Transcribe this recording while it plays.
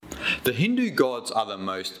The Hindu gods are the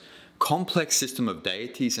most complex system of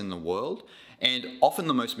deities in the world and often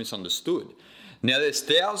the most misunderstood. Now, there's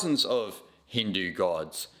thousands of Hindu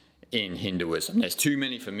gods in Hinduism. There's too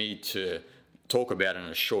many for me to talk about in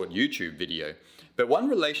a short YouTube video. But one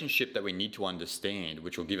relationship that we need to understand,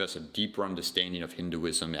 which will give us a deeper understanding of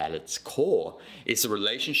Hinduism at its core, is the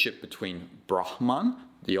relationship between Brahman,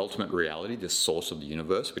 the ultimate reality, the source of the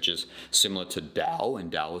universe, which is similar to Tao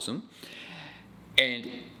and Taoism, and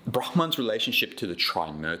Brahman's relationship to the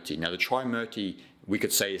Trimurti. Now, the Trimurti, we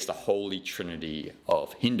could say, is the holy trinity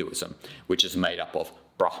of Hinduism, which is made up of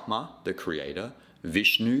Brahma, the creator,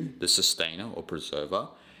 Vishnu, the sustainer or preserver,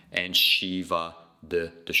 and Shiva,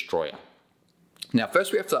 the destroyer. Now,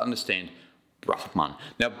 first we have to understand Brahman.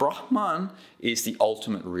 Now, Brahman is the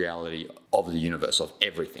ultimate reality of the universe, of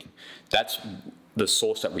everything. That's the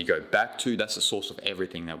source that we go back to. That's the source of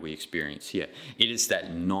everything that we experience here. It is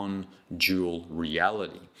that non-dual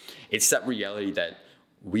reality. It's that reality that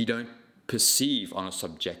we don't perceive on a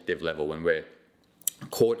subjective level when we're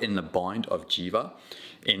caught in the bind of jiva,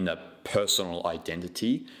 in the personal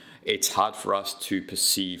identity. It's hard for us to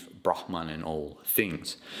perceive Brahman in all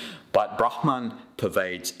things. But Brahman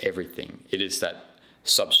pervades everything. It is that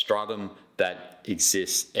substratum that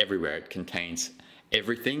exists everywhere. It contains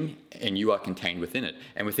everything, and you are contained within it.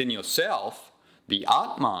 And within yourself, the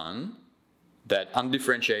Atman, that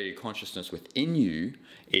undifferentiated consciousness within you,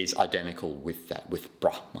 is identical with that, with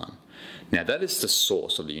Brahman. Now, that is the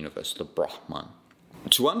source of the universe, the Brahman.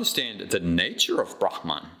 To understand the nature of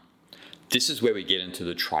Brahman, this is where we get into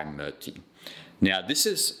the Trimurti. Now, this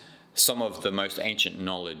is some of the most ancient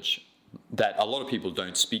knowledge that a lot of people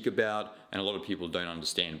don't speak about and a lot of people don't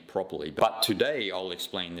understand properly. But today, I'll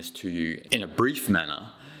explain this to you in a brief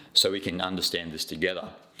manner so we can understand this together.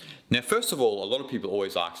 Now, first of all, a lot of people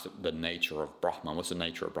always ask the nature of Brahman. What's the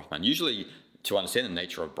nature of Brahman? Usually, to understand the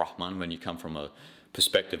nature of Brahman, when you come from a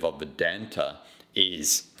perspective of Vedanta,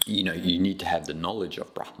 is, you need to have the knowledge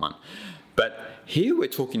of Brahman. But here we're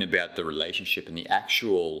talking about the relationship and the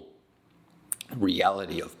actual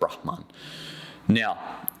reality of Brahman.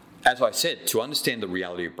 Now, as I said, to understand the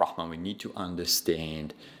reality of Brahman, we need to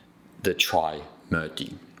understand the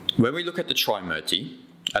Trimurti. When we look at the Trimurti,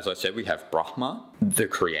 as I said, we have Brahma, the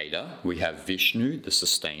creator, we have Vishnu, the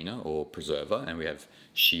sustainer or preserver, and we have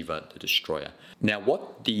Shiva, the destroyer. Now,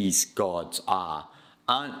 what these gods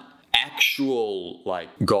aren't actual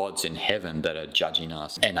gods in heaven that are judging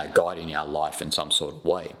us and are guiding our life in some sort of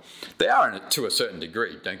way. They are to a certain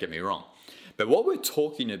degree, don't get me wrong. But what we're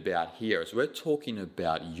talking about here is we're talking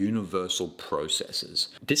about universal processes.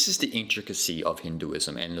 This is the intricacy of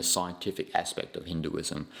Hinduism and the scientific aspect of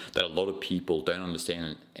Hinduism that a lot of people don't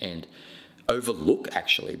understand and overlook,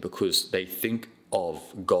 actually, because they think of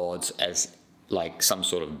gods as like some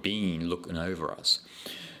sort of being looking over us.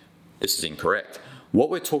 This is incorrect. What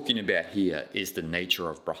we're talking about here is the nature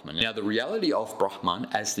of Brahman. Now, the reality of Brahman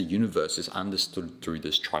as the universe is understood through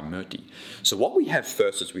this Trimurti. So what we have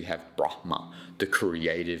first is we have Brahma, the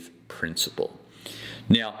creative principle.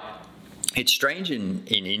 Now, it's strange in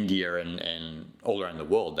India and all around the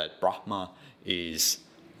world that Brahma is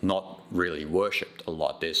not really worshipped a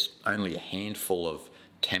lot. There's only a handful of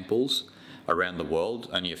temples around the world,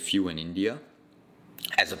 only a few in India,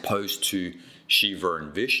 as opposed to Shiva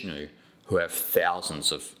and Vishnu, who have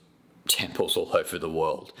thousands of temples all over the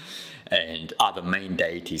world and are the main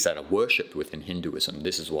deities that are worshipped within Hinduism.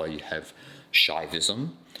 This is why you have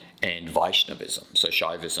Shaivism and Vaishnavism. So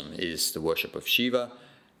Shaivism is the worship of Shiva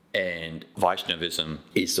and Vaishnavism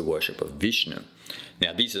is the worship of Vishnu.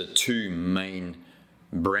 Now, these are the two main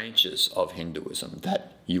branches of Hinduism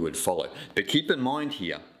that you would follow. But keep in mind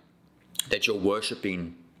here that you're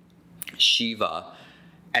worshipping Shiva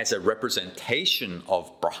as a representation of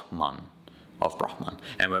Brahman,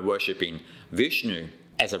 and we're worshipping Vishnu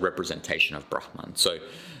as a representation of Brahman. So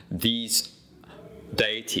these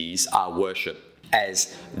deities are worshipped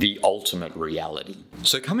as the ultimate reality.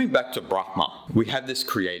 So coming back to Brahma, we have this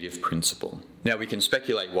creative principle. Now, we can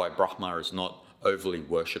speculate why Brahma is not overly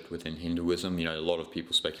worshipped within Hinduism. A lot of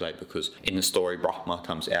people speculate because in the story, Brahma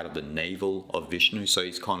comes out of the navel of Vishnu, so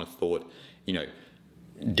he's kind of thought,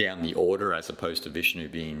 down the order as opposed to Vishnu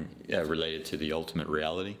being related to the ultimate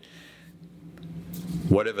reality.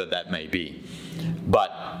 Whatever that may be.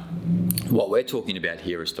 But what we're talking about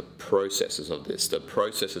here is the processes of this, the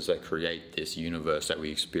processes that create this universe that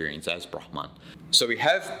we experience as Brahman. So we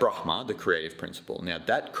have Brahma, the creative principle. Now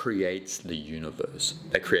that creates the universe.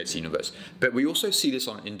 But we also see this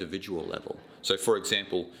on an individual level. So for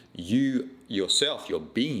example, you yourself, your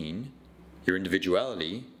being, your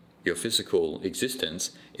individuality, your physical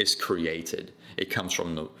existence is created. It comes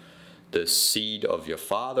from the seed of your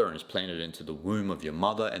father and is planted into the womb of your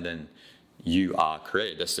mother, and then you are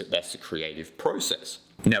created. That's the creative process.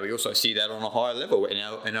 Now we also see that on a higher level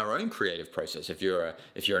in our own creative process. If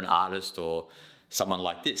you're an artist or someone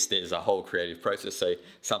like this, there's a whole creative process. So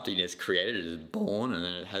something is created, it is born, and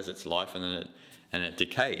then it has its life, and then it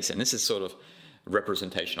decays. And this is sort of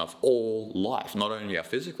representation of all life, not only our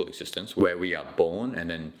physical existence, where we are born and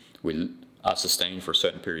then we are sustained for a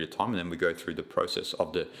certain period of time, and then we go through the process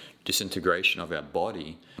of the disintegration of our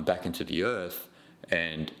body back into the earth,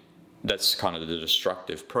 and that's kind of the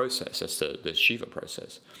destructive process. That's the Shiva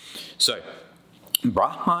process. So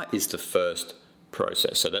Brahma is the first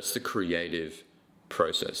process. So that's the creative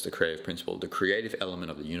process, the creative principle, the creative element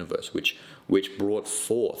of the universe, which brought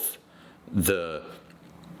forth the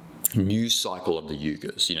new cycle of the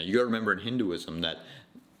yugas. You got to remember in Hinduism that,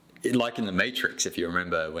 like in the Matrix, if you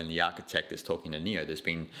remember when the architect is talking to Neo, there's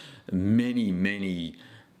been many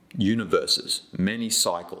universes, many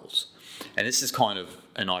cycles. And this is kind of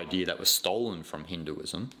an idea that was stolen from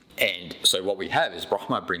Hinduism. And so what we have is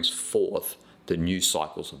Brahma brings forth the new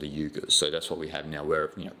cycles of the yugas. So that's what we have now. We're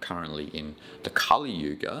currently in the Kali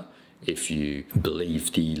Yuga, if you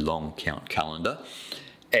believe the long count calendar.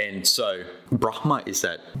 And so Brahma is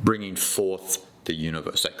that bringing forth the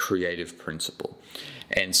universe, that creative principle.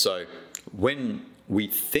 And so when we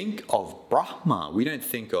think of Brahma, we don't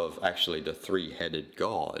think of actually the three-headed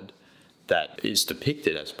god that is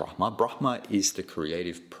depicted as Brahma. Brahma is the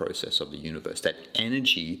creative process of the universe, that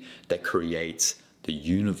energy that creates the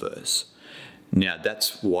universe. Now,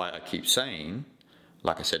 that's why I keep saying,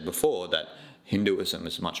 like I said before, that Hinduism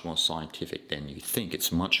is much more scientific than you think.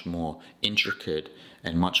 It's much more intricate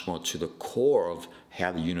and much more to the core of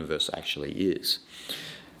how the universe actually is.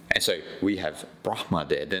 And so we have Brahma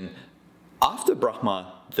there. Then after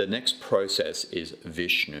Brahma, the next process is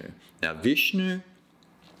Vishnu. Now, Vishnu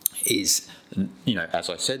is, as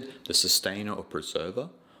I said, the sustainer or preserver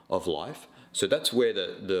of life. So that's where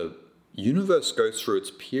the universe goes through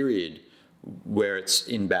its period where it's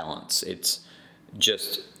in balance. It's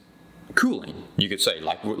just cooling, you could say,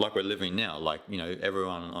 like we're living now. Like,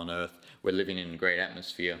 everyone on Earth, we're living in a great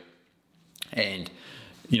atmosphere, and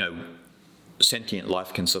sentient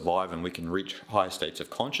life can survive and we can reach higher states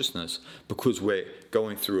of consciousness because we're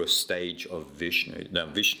going through a stage of Vishnu. Now,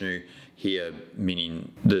 Vishnu here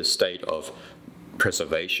meaning the state of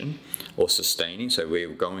preservation or sustaining. So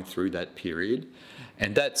we're going through that period,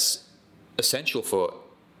 and that's essential for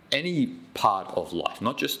any part of life,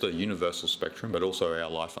 not just the universal spectrum, but also our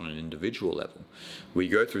life on an individual level. We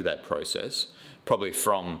go through that process, probably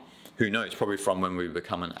from when we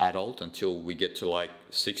become an adult until we get to like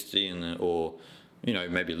 60 or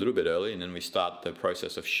maybe a little bit early, and then we start the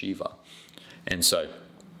process of Shiva. And so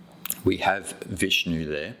we have Vishnu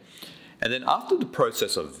there. And then after the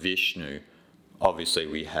process of Vishnu, obviously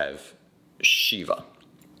we have Shiva.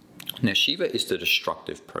 Now, Shiva is the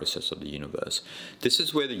destructive process of the universe. This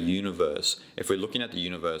is where the universe, if we're looking at the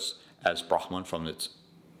universe as Brahman from its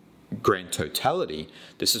grand totality,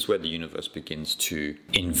 this is where the universe begins to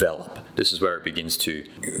envelop. This is where it begins to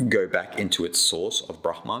go back into its source of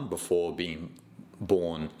Brahman before being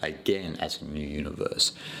born again as a new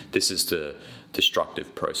universe. This is the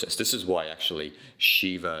destructive process. This is why actually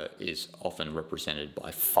Shiva is often represented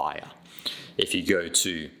by fire. If you go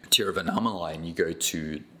to Tiruvannamalai and you go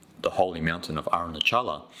to the holy mountain of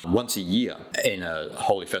Arunachala, once a year in a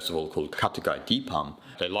holy festival called Kartikai Deepam,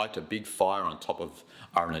 they light a big fire on top of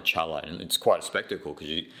Arunachala, and it's quite a spectacle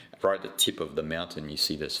because right at the tip of the mountain you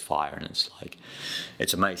see this fire, and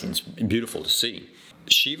it's amazing. It's beautiful to see.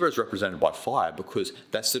 Shiva is represented by fire because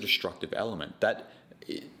that's the destructive element. That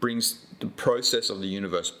it brings the process of the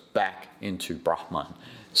universe back into Brahman.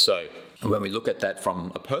 So when we look at that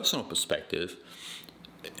from a personal perspective,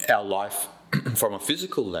 our life from a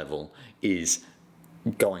physical level is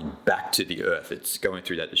going back to the earth. It's going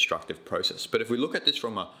through that destructive process. But if we look at this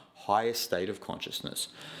from a higher state of consciousness,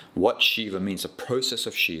 what Shiva means, the process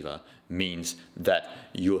of Shiva means that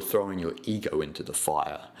you're throwing your ego into the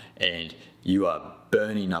fire and you are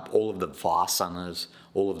burning up all of the vasanas,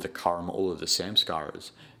 all of the karma, all of the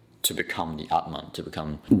samskaras to become the Atman, to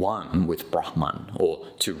become one with Brahman, or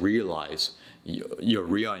to realize your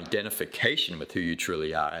re-identification with who you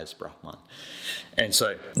truly are as Brahman. And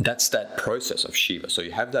so that's that process of Shiva. So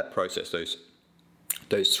you have that process,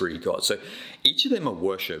 those three gods. So each of them are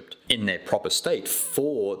worshipped in their proper state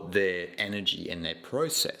for their energy and their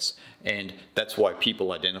process. And that's why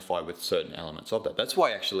people identify with certain elements of that. That's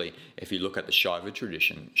why actually, if you look at the Shiva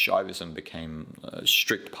tradition, Shaivism became a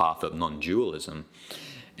strict path of non-dualism.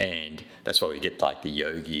 And that's why we get like the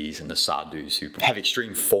yogis and the sadhus who have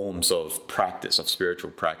extreme forms of practice, of spiritual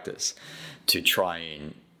practice, to try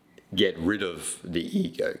and get rid of the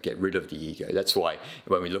ego. That's why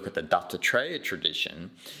when we look at the Dattatreya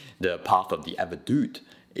tradition, the path of the Avadut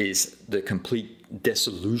is the complete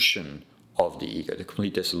dissolution of the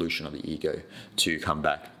ego, to come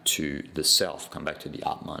back to the self, come back to the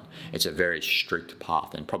Atman. It's a very strict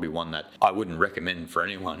path, and probably one that I wouldn't recommend for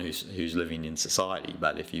anyone who's living in society.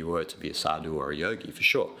 But if you were to be a sadhu or a yogi, for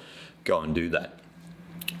sure, go and do that.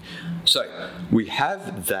 So we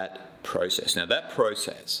have that process. Now that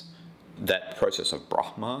process of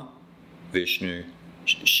Brahma, Vishnu,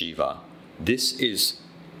 Shiva, this is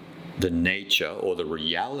the nature or the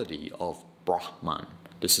reality of Brahman.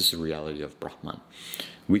 This is the reality of Brahman.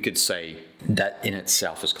 We could say that in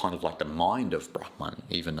itself is kind of like the mind of Brahman,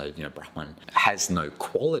 even though Brahman has no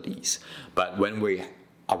qualities. But when we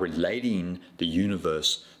are relating the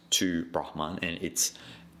universe to Brahman and its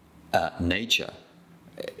nature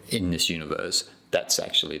in this universe, that's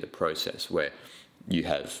actually the process where you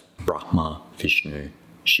have Brahma, Vishnu,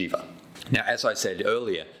 Shiva. Now, as I said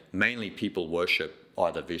earlier, mainly people worship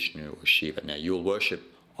either Vishnu or Shiva. Now, you'll worship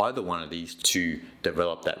either one of these to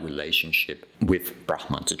develop that relationship with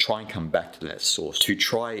Brahman, to try and come back to that source, to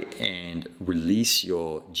try and release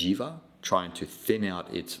your jiva, trying to thin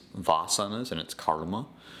out its vasanas and its karma,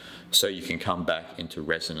 so you can come back into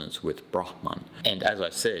resonance with Brahman. And as I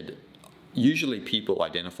said, usually people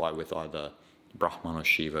identify with either Brahman or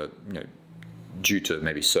Shiva, due to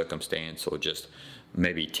maybe circumstance or just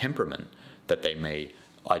maybe temperament, that they may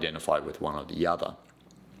identify with one or the other.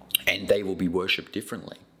 And they will be worshipped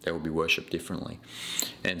differently.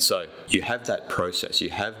 And so you have that process.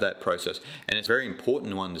 And it's very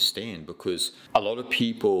important to understand, because a lot of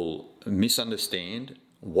people misunderstand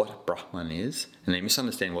what Brahman is, and they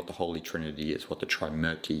misunderstand what the Holy Trinity is, what the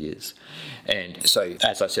Trimurti is. And so,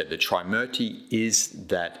 as I said, the Trimurti is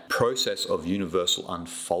that process of universal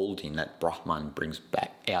unfolding that Brahman brings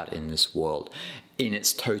back out in this world. In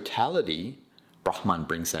its totality, Brahman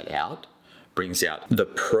brings out the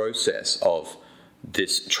process of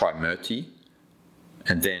this Trimurti,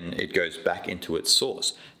 and then it goes back into its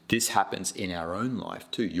source. This happens in our own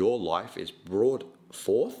life too. Your life is brought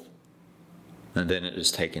forth, and then it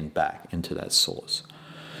is taken back into that source.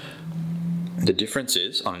 The difference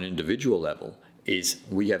is, on an individual level, is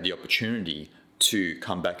we have the opportunity to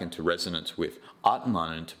come back into resonance with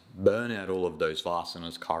Atman and to burn out all of those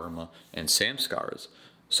vasanas, karma, and samskaras,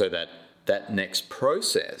 so that that next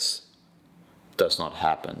process does not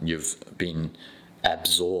happen. You've been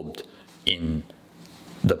absorbed in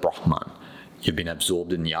the Brahman. You've been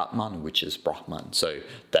absorbed in the Atman, which is Brahman. So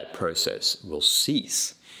that process will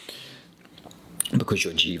cease because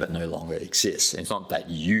your jiva no longer exists. It's not that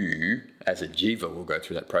you, as a jiva, will go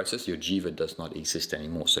through that process. Your jiva does not exist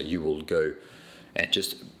anymore. So you will go and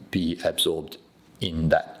just be absorbed in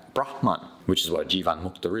that Brahman, which is what a jivan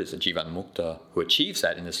mukta is. A jivan mukta who achieves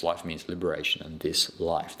that in this life means liberation in this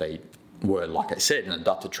life. They were, like I said, in the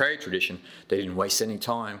Dattatreya tradition, they didn't waste any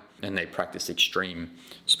time, and they practiced extreme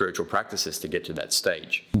spiritual practices to get to that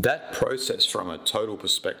stage. That process, from a total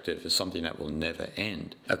perspective, is something that will never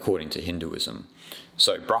end, according to Hinduism.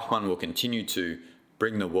 So Brahman will continue to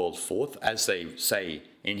bring the world forth, as they say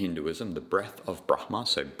in Hinduism, the breath of Brahma.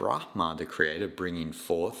 So Brahma, the creator, bringing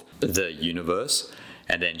forth the universe,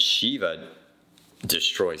 and then Shiva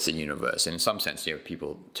destroys the universe. And in some sense,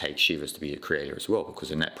 people take Shiva to be a creator as well,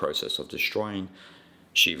 because in that process of destroying,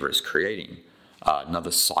 Shiva is creating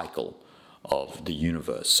another cycle of the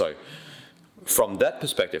universe. So from that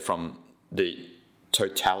perspective, from the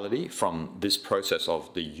totality, from this process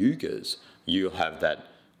of the yugas, you'll have that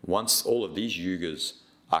once all of these yugas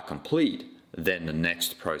are complete, then the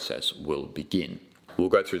next process will begin. We'll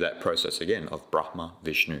go through that process again of Brahma,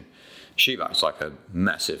 Vishnu, Shiva. It's like a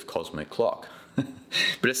massive cosmic clock.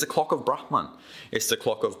 But it's the clock of Brahman. It's the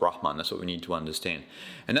clock of Brahman. That's what we need to understand.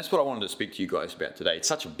 And that's what I wanted to speak to you guys about today. It's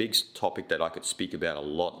such a big topic that I could speak about a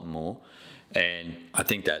lot more. And I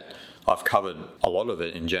think that I've covered a lot of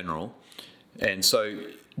it in general. And so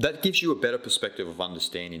that gives you a better perspective of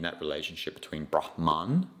understanding that relationship between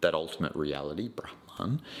Brahman, that ultimate reality,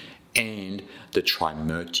 Brahman, and the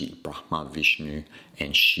Trimurti, Brahma, Vishnu,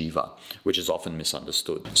 and Shiva, which is often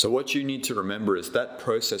misunderstood. So what you need to remember is that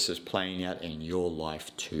process is playing out in your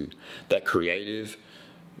life too. That creative,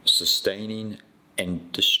 sustaining, and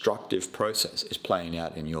destructive process is playing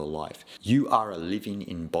out in your life. You are a living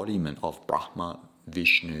embodiment of Brahma,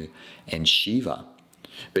 Vishnu, and Shiva,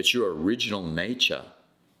 but your original nature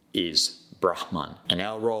is Brahman. And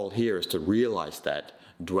our role here is to realize that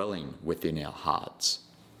dwelling within our hearts.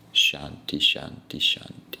 Shanti, Shanti,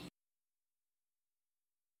 Shanti.